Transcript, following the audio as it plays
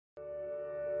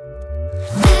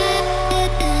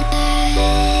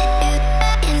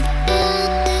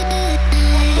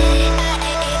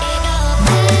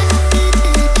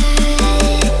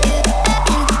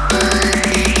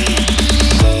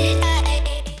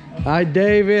Hi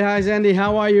David, hi Sandy,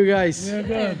 how are you guys? We're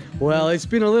good. Well, it's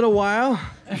been a little while.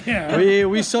 Yeah.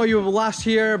 We saw you last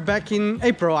year back in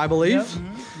April, I believe. Yep.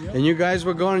 Yep. And you guys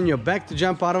were going on your back to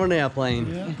jump out of an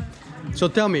airplane. Yeah. So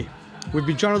tell me, we've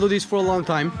been trying to do this for a long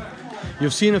time.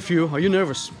 You've seen a few. Are you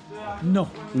nervous? No.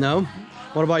 No?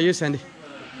 What about you, Sandy?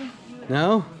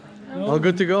 No? No. All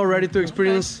good to go, ready to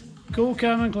experience? Cool,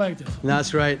 calm, and collected.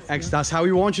 That's right. That's how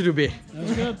we want you to be.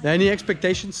 That's good. Any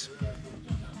expectations?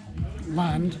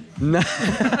 Land. No.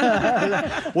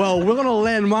 Well, we're gonna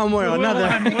land one way or another.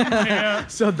 Yeah.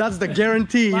 So that's the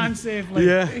guarantee. Land safely.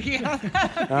 Yeah.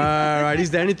 All right.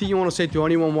 Is there anything you want to say to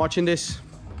anyone watching this?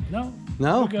 No.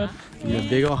 No? We're good. A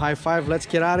big old high five. Let's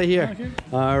get out of here. Okay.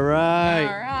 All right.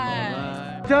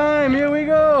 All right. Time. Here we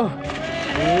go.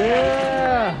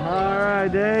 Yeah. All right,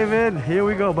 David. Here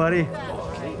we go, buddy.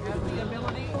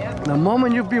 The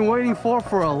moment you've been waiting for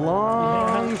a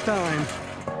long time.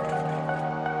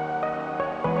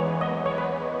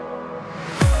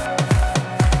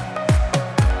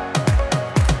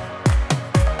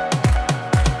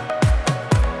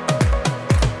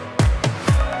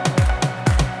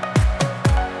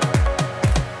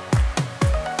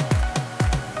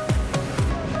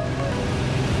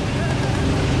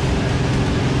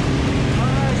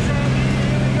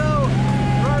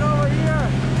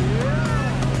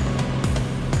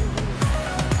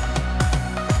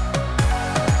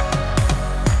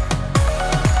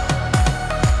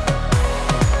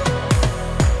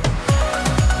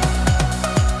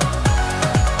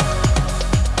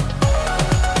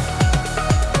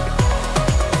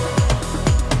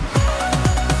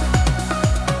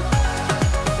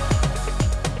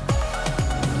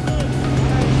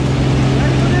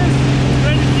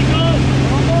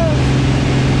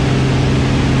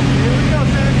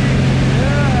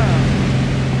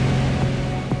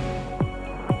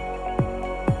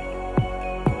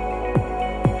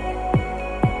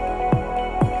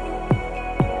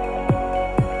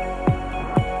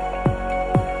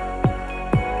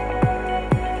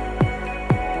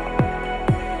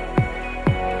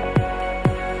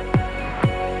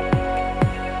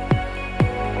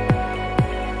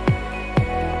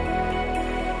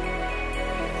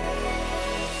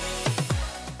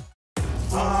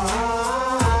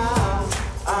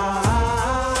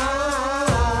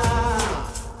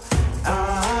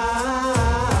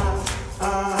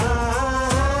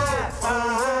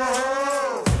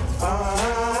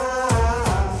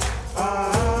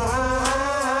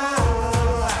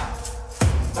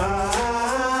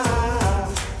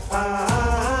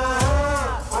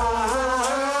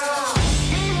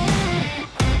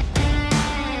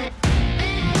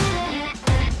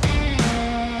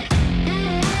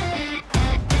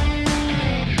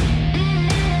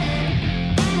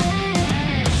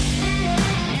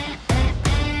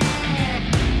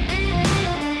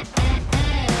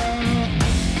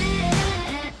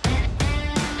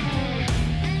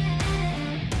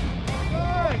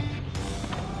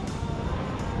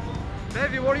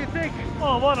 Davey, what do you think?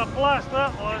 Oh, what a blast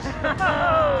that was.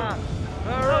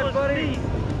 All right, buddy. Neat.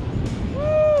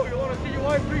 Woo! You want to see your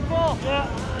wife free fall? Yeah.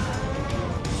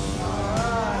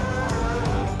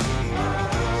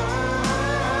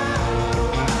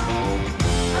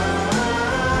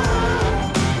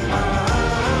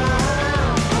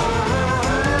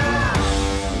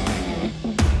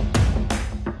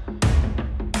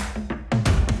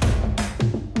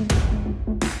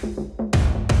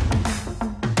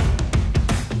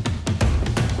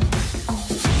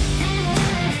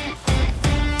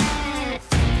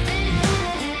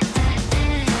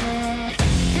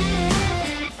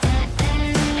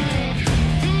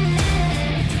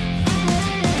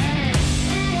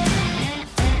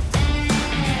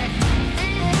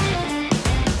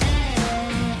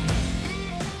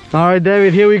 All right,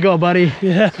 David, here we go, buddy.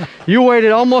 Yeah. You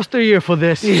waited almost a year for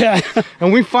this. Yeah.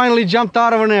 And we finally jumped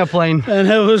out of an airplane. And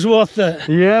it was worth it.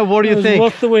 Yeah, what do you think? It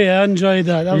was worth the wait. I enjoyed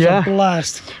that. That was Yeah? a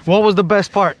blast. What was the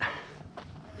best part?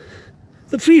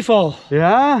 The free fall.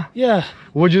 Yeah? Yeah.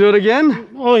 Would you do it again?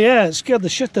 Oh yeah, it scared the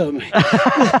shit out of me.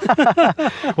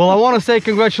 Well, I want to say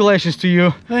congratulations to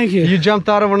you. Thank you. You jumped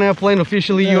out of an airplane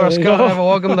officially. You There are a we go. Skydiver.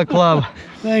 Welcome to the club.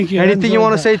 Thank you. I Anything you enjoyed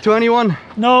want to that. say to anyone?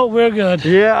 No, we're good.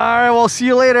 Yeah, all right, well, see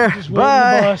you later. Just waiting the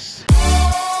Bye. bus.